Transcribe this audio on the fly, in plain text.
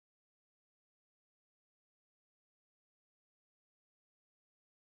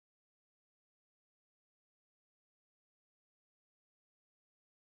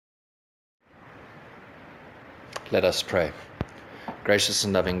Let us pray. Gracious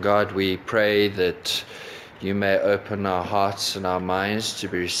and loving God, we pray that you may open our hearts and our minds to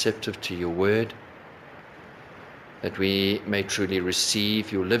be receptive to your word, that we may truly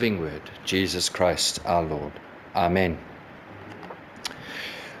receive your living word, Jesus Christ our Lord. Amen.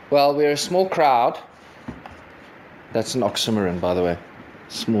 Well, we're a small crowd. That's an oxymoron, by the way.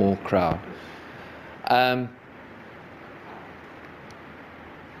 Small crowd.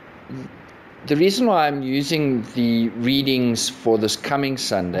 The reason why I'm using the readings for this coming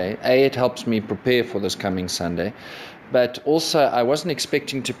Sunday, it helps me prepare for this coming Sunday, but also I wasn't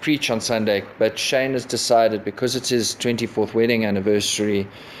expecting to preach on Sunday, but Shane has decided, because it's his 24th wedding anniversary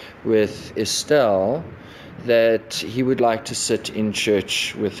with Estelle, that he would like to sit in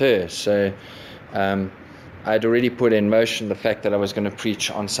church with her. So I'd already put in motion the fact that I was going to preach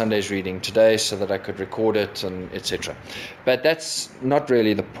on Sunday's reading today so that I could record it and etc. But that's not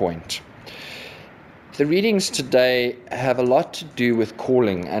really the point. The readings today have a lot to do with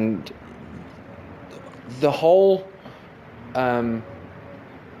calling, and the whole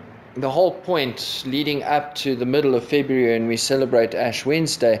point leading up to the middle of February, and we celebrate Ash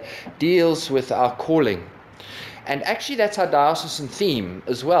Wednesday, deals with our calling. And actually that's our diocesan theme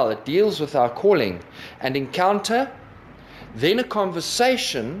as well. It deals with our calling and encounter, then a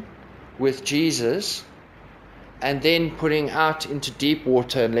conversation with Jesus, and then putting out into deep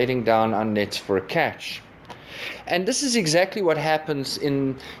water and letting down our nets for a catch. And this is exactly what happens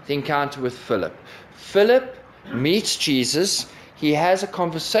in the encounter with Philip. Philip meets Jesus, he has a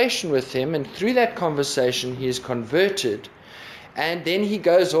conversation with him, and through that conversation he is converted, and then he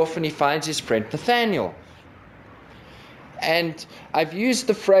goes off and he finds his friend Nathaniel. And I've used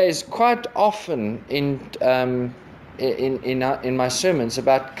the phrase quite often in my sermons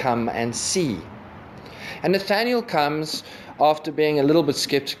about come and see. And Nathaniel comes after being a little bit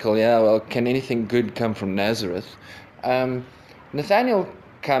skeptical. Can anything good come from Nazareth? Nathaniel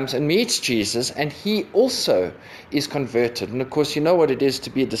comes and meets Jesus, and he also is converted. And of course, you know what it is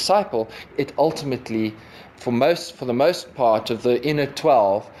to be a disciple. It ultimately, for the most part of the inner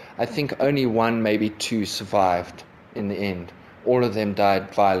 12, I think only one, maybe two survived in the end. All of them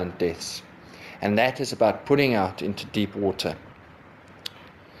died violent deaths. And that is about putting out into deep water.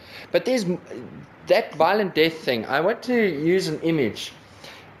 But there's that violent death thing. I want to use an image.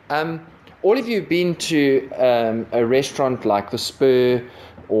 All of you have been to a restaurant like the Spur,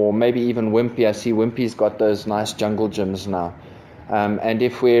 or maybe even Wimpy. I see Wimpy's got those nice jungle gyms now. And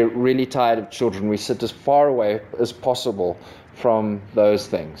if we're really tired of children, we sit as far away as possible from those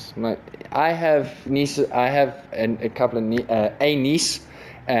things. I have nieces. I have a couple of a niece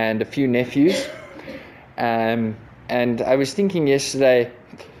and a few nephews. And I was thinking yesterday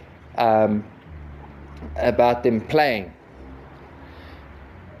about them playing.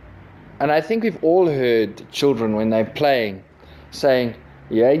 And I think we've all heard children when they're playing saying,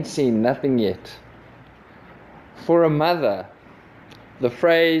 "You ain't seen nothing yet." For a mother, the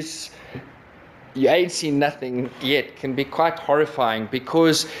phrase, "you ain't seen nothing yet," can be quite horrifying,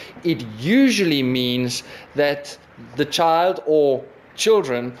 because it usually means that the child or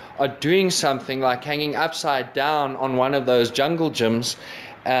children are doing something like hanging upside down on one of those jungle gyms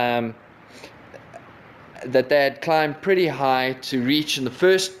that they had climbed pretty high to reach in the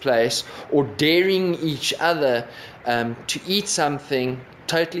first place, or daring each other to eat something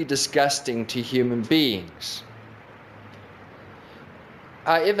totally disgusting to human beings.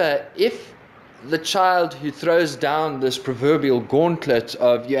 However, if the child who throws down this proverbial gauntlet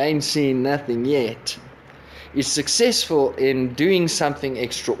of "you ain't seen nothing yet" is successful in doing something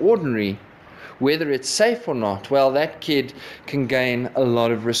extraordinary, whether it's safe or not, well, that kid can gain a lot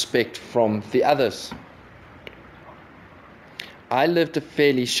of respect from the others. I lived a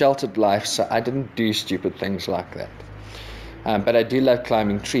fairly sheltered life, so I didn't do stupid things like that. But I do love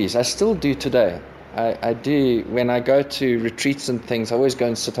climbing trees. I still do today. I do. When I go to retreats and things, I always go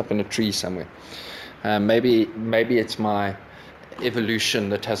and sit up in a tree somewhere. Maybe it's my evolution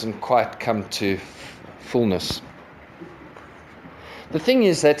that hasn't quite come to fullness. The thing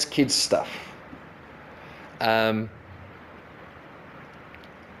is, that's kids' stuff.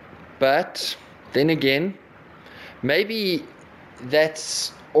 But then again, maybe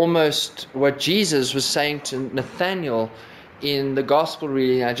that's almost what Jesus was saying to Nathaniel in the gospel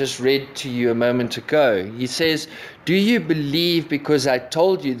reading I just read to you a moment ago. He says, "Do you believe because I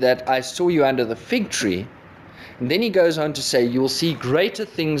told you that I saw you under the fig tree?" And then he goes on to say, "You will see greater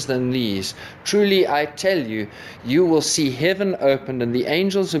things than these. Truly I tell you, you will see heaven opened and the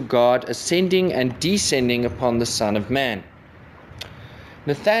angels of God ascending and descending upon the Son of Man."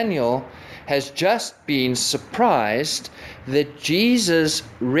 Nathanael has just been surprised that Jesus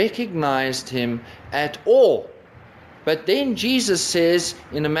recognized him at all. But then Jesus says,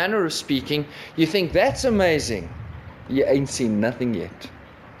 in a manner of speaking, you think that's amazing. You ain't seen nothing yet.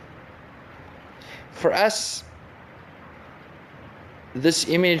 For us, this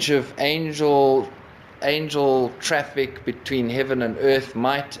image of angel traffic between heaven and earth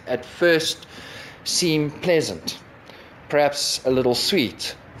might at first seem pleasant, perhaps a little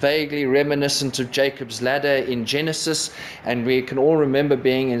sweet, vaguely reminiscent of Jacob's ladder in Genesis, and we can all remember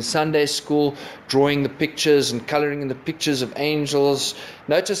being in Sunday school, drawing the pictures and coloring in the pictures of angels.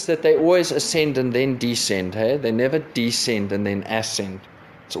 Notice that they always ascend and then descend. Hey? They never descend and then ascend.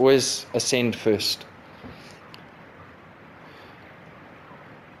 It's always ascend first.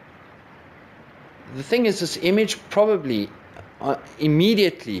 The thing is, this image probably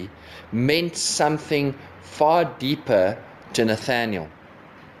immediately meant something far deeper to Nathanael.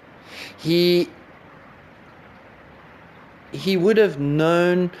 He would have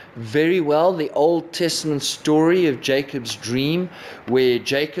known very well the Old Testament story of Jacob's dream, where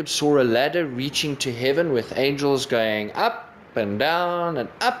Jacob saw a ladder reaching to heaven with angels going up and down and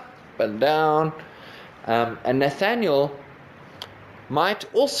up and down. And Nathanael might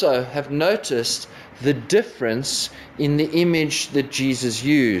also have noticed the difference in the image that Jesus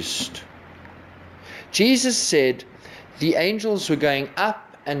used. Jesus said the angels were going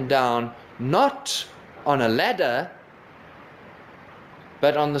up and down, not on a ladder,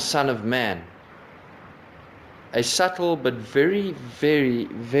 but on the Son of Man. A subtle but very, very,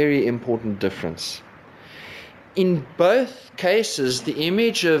 very important difference. In both cases, the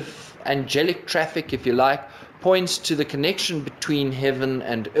image of angelic traffic, if you like, points to the connection between heaven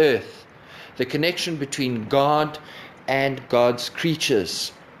and earth, the connection between God and God's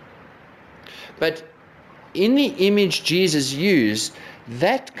creatures. But in the image Jesus used,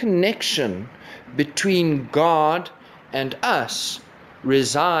 that connection between God and us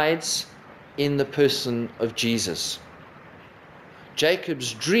resides in the person of Jesus.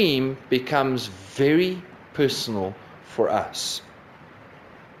 Jacob's dream becomes very personal for us.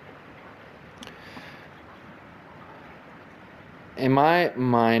 In my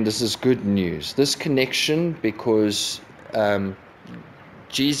mind, this is good news. This connection, because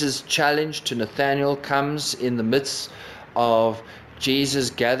Jesus' challenge to Nathanael comes in the midst of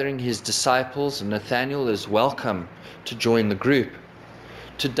Jesus gathering his disciples, and Nathanael is welcome to join the group.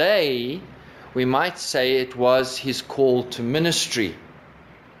 Today, we might say it was his call to ministry.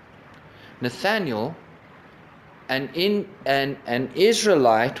 Nathanael, an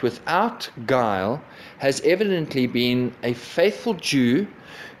Israelite without guile, has evidently been a faithful Jew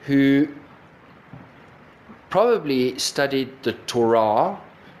who probably studied the Torah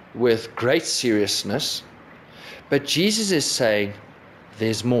with great seriousness. But Jesus is saying,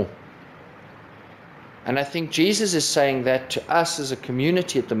 there's more. And I think Jesus is saying that to us as a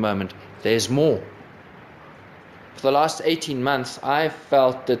community at the moment, there's more. For the last 18 months, I've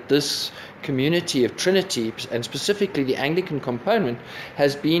felt that this community of Trinity, and specifically the Anglican component,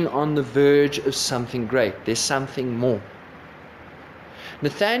 has been on the verge of something great. There's something more.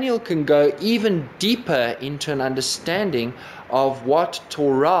 Nathanael can go even deeper into an understanding of what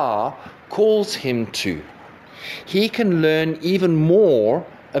Torah calls him to. He can learn even more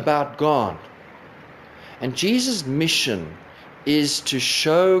about God. And Jesus' mission is to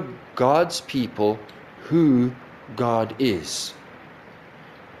show God's people who God is.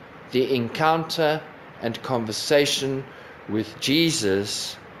 The encounter and conversation with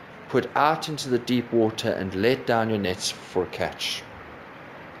Jesus: put out into the deep water and let down your nets for a catch.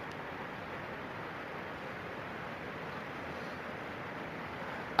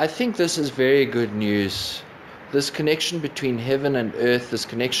 I think this is very good news. This connection between heaven and earth, this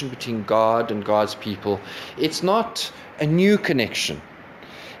connection between God and God's people, it's not a new connection.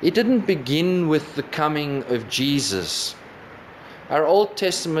 It didn't begin with the coming of Jesus. Our Old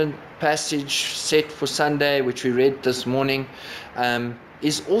Testament passage set for Sunday, which we read this morning,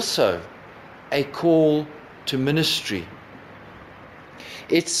 is also a call to ministry.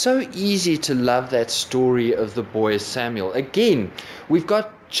 It's so easy to love that story of the boy Samuel. Again, we've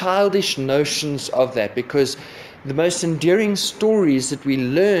got childish notions of that, because the most endearing stories that we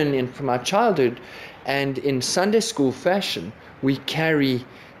learn from our childhood and in Sunday school fashion, we carry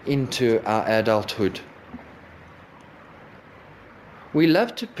into our adulthood. We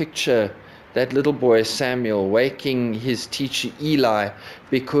love to picture that little boy Samuel waking his teacher Eli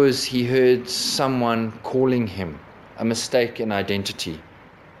because he heard someone calling him, a mistake in identity.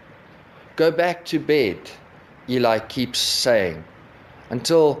 Go back to bed, Eli keeps saying,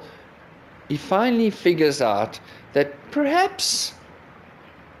 until he finally figures out that perhaps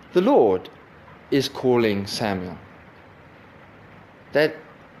the Lord is calling Samuel. That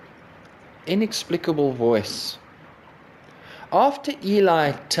inexplicable voice After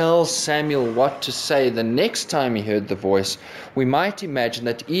Eli tells Samuel what to say the next time he heard the voice, we might imagine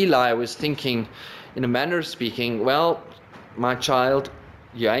that Eli was thinking, in a manner of speaking, well, my child,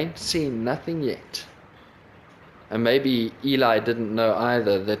 you ain't seen nothing yet. And maybe Eli didn't know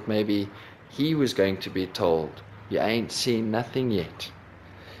either that maybe he was going to be told, you ain't seen nothing yet.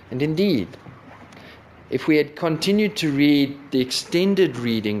 And indeed, if we had continued to read the extended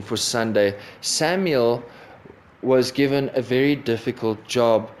reading for Sunday, Samuel was given a very difficult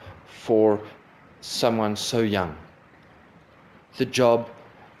job for someone so young. The job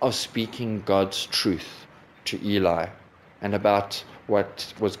of speaking God's truth to Eli and about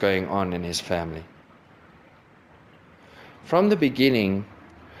what was going on in his family. From the beginning,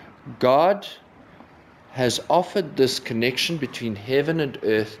 God has offered this connection between heaven and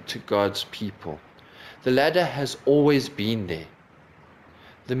earth to God's people. The ladder has always been there.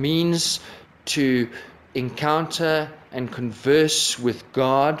 The means to encounter and converse with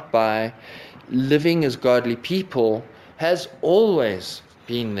God by living as godly people has always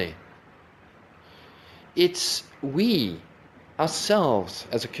been there. It's we, ourselves,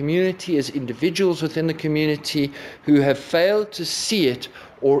 as a community, as individuals within the community, who have failed to see it,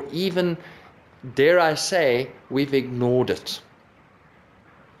 or even, dare I say, we've ignored it.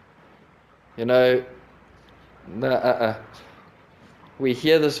 You know, we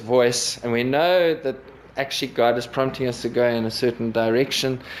hear this voice and we know that actually God is prompting us to go in a certain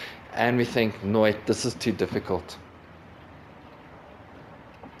direction, and we think, no, this is too difficult.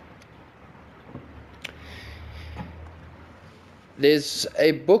 There's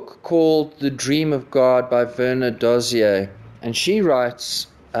a book called The Dream of God by Verna Dozier, and she writes,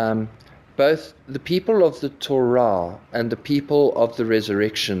 both the people of the Torah and the people of the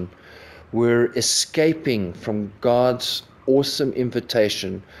resurrection were escaping from God's awesome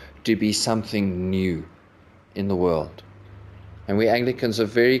invitation to be something new in the world. And we Anglicans are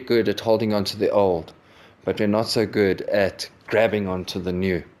very good at holding on to the old, but we're not so good at grabbing onto the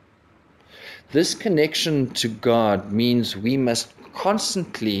new. This connection to God means we must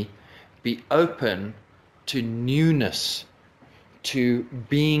constantly be open to newness, to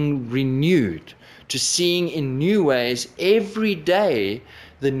being renewed, to seeing in new ways every day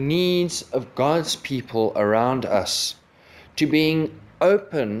the needs of God's people around us, to being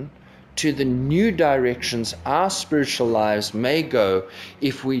open to the new directions our spiritual lives may go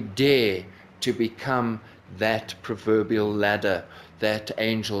if we dare to become that proverbial ladder that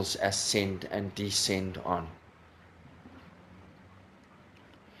angels ascend and descend on.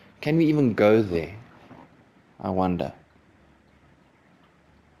 Can we even go there? I wonder.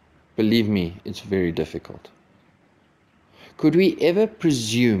 Believe me, it's very difficult. Could we ever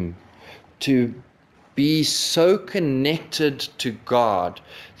presume to be so connected to God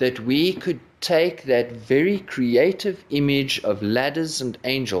that we could take that very creative image of ladders and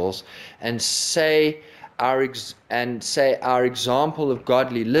angels and say our example of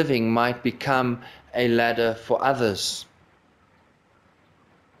godly living might become a ladder for others?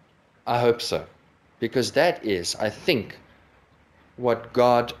 I hope so, because that is, I think, what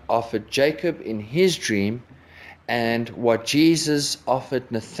God offered Jacob in his dream and what Jesus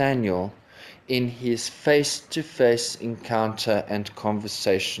offered Nathanael in his face-to-face encounter and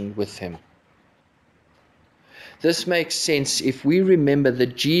conversation with him. This makes sense if we remember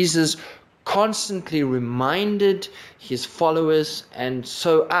that Jesus constantly reminded his followers, and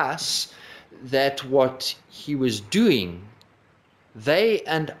so us, that what he was doing, they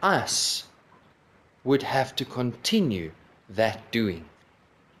and us would have to continue that doing.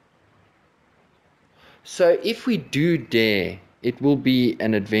 So if we do dare, it will be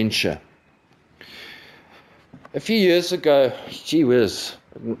an adventure. A few years ago, gee whiz,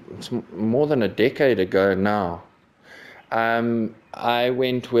 it's more than a decade ago now, I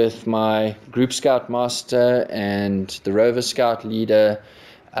went with my group scout master and the Rover Scout leader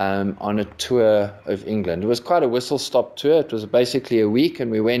on a tour of England. It was quite a whistle-stop tour. It was basically a week,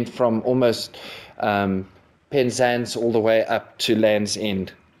 and we went from almost Penzance all the way up to Land's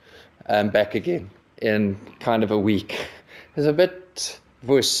End and back again in kind of a week. It was a bit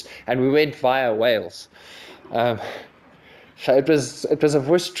wuss, and we went via Wales. So it was a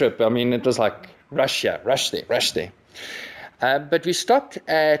wuss trip. I mean, it was like rush here, rush there, rush there. But we stopped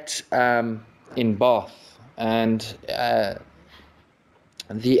at in Bath, and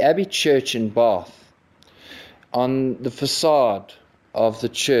the Abbey Church in Bath. On the facade of the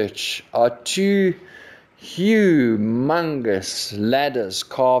church are two humongous ladders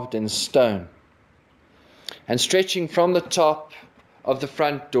carved in stone, and stretching from the top of the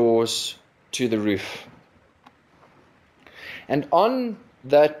front doors to the roof. And on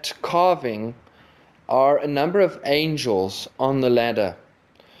that carving are a number of angels on the ladder.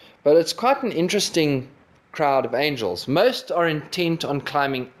 But it's quite an interesting crowd of angels. Most are intent on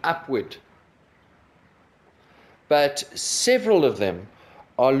climbing upward, but several of them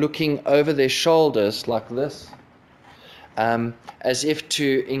are looking over their shoulders like this, as if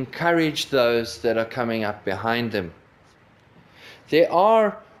to encourage those that are coming up behind them. There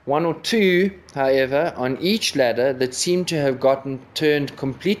are one or two, however, on each ladder that seem to have gotten turned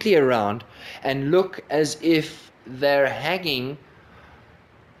completely around and look as if they're hanging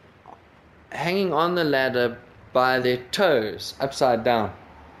on the ladder by their toes, upside down,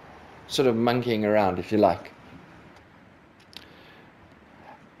 sort of monkeying around, if you like.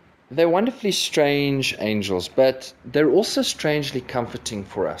 They're wonderfully strange angels, but they're also strangely comforting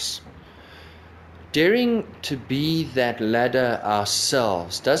for us. Daring to be that ladder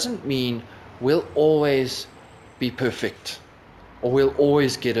ourselves doesn't mean we'll always be perfect or we'll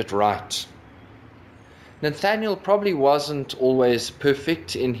always get it right. Nathaniel probably wasn't always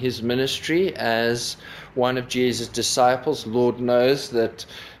perfect in his ministry as one of Jesus' disciples. Lord knows that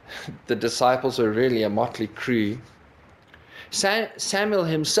the disciples are really a motley crew. Samuel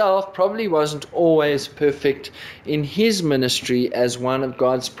himself probably wasn't always perfect in his ministry as one of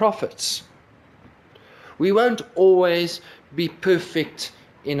God's prophets. We won't always be perfect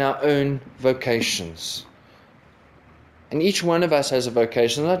in our own vocations. And each one of us has a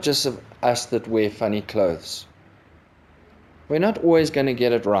vocation, not just of us that wear funny clothes. We're not always going to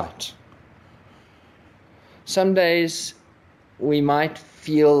get it right. Some days we might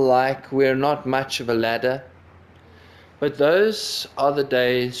feel like we're not much of a ladder, but those are the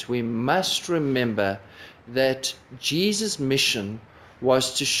days we must remember that Jesus' mission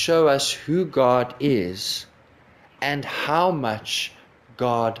was to show us who God is and how much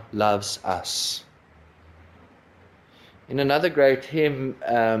God loves us. In another great hymn,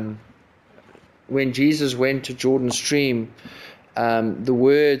 when Jesus went to Jordan stream, the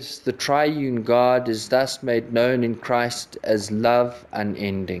words, "The triune God is thus made known in Christ as love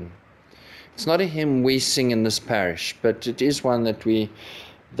unending." It's not a hymn we sing in this parish, but it is one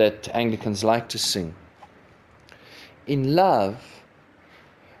that Anglicans like to sing. In love,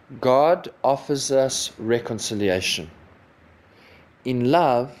 God offers us reconciliation. In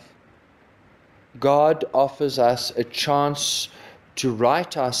love, God offers us a chance to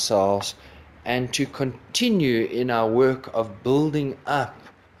right ourselves and to continue in our work of building up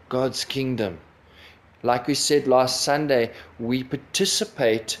God's kingdom. Like we said last Sunday, we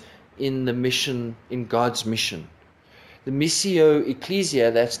participate in the mission, in God's mission. The Missio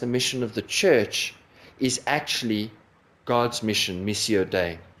Ecclesia, that's the mission of the church, is actually God's mission, Missio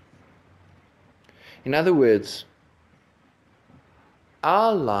Dei. In other words,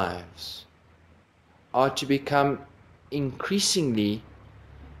 our lives are to become increasingly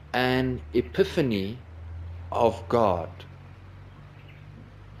an epiphany of God,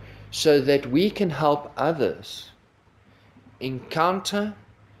 so that we can help others encounter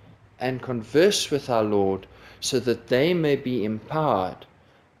and converse with our Lord, so that they may be empowered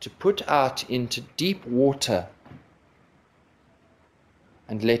to put out into deep water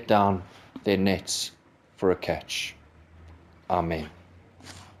and let down their nets for a catch. Amen.